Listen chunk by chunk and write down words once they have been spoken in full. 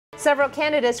Several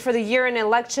candidates for the year-end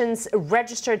elections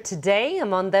registered today,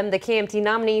 among them the KMT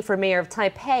nominee for mayor of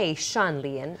Taipei,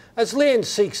 Lien. As Lien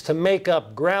seeks to make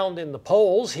up ground in the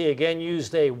polls, he again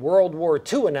used a World War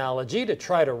II analogy to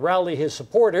try to rally his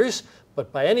supporters,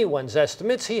 but by anyone's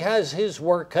estimates, he has his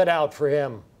work cut out for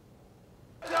him.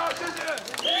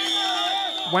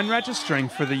 When registering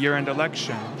for the year-end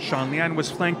election, Lien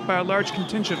was flanked by a large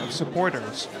contingent of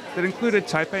supporters that included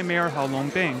Taipei Mayor Hau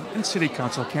Lung-bin and city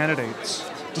council candidates.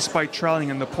 Despite trailing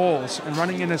in the polls and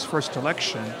running in his first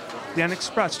election, Lien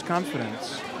expressed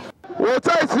confidence.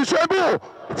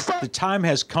 The time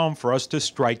has come for us to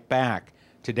strike back.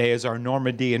 Today is our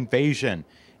Normandy invasion,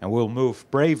 and we'll move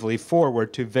bravely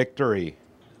forward to victory.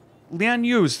 Lien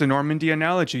used the Normandy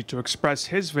analogy to express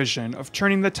his vision of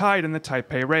turning the tide in the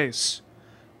Taipei race.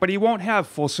 But he won't have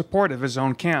full support of his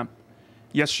own camp.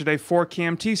 Yesterday, 4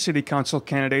 KMT city council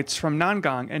candidates from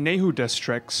Nangang and Neihu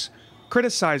districts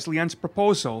criticized Lien's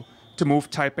proposal to move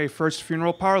Taipei First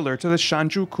Funeral Parlor to the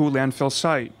Shanzhuku Landfill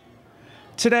Site.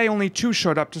 Today, only 2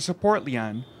 showed up to support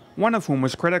Lien, one of whom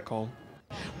was critical.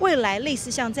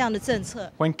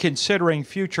 When considering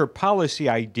future policy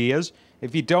ideas,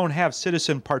 if you don't have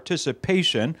citizen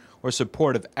participation or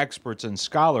support of experts and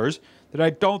scholars, then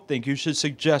I don't think you should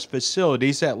suggest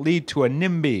facilities that lead to a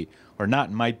NIMBY, or not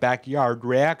in my backyard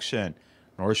reaction,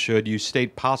 nor should you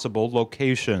state possible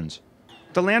locations.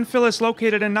 The landfill is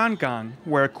located in Nangang,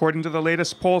 where, according to the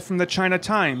latest poll from the China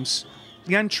Times,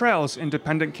 Lien trails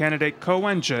independent candidate Ko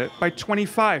Wen-je by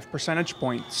 25 percentage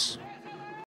points.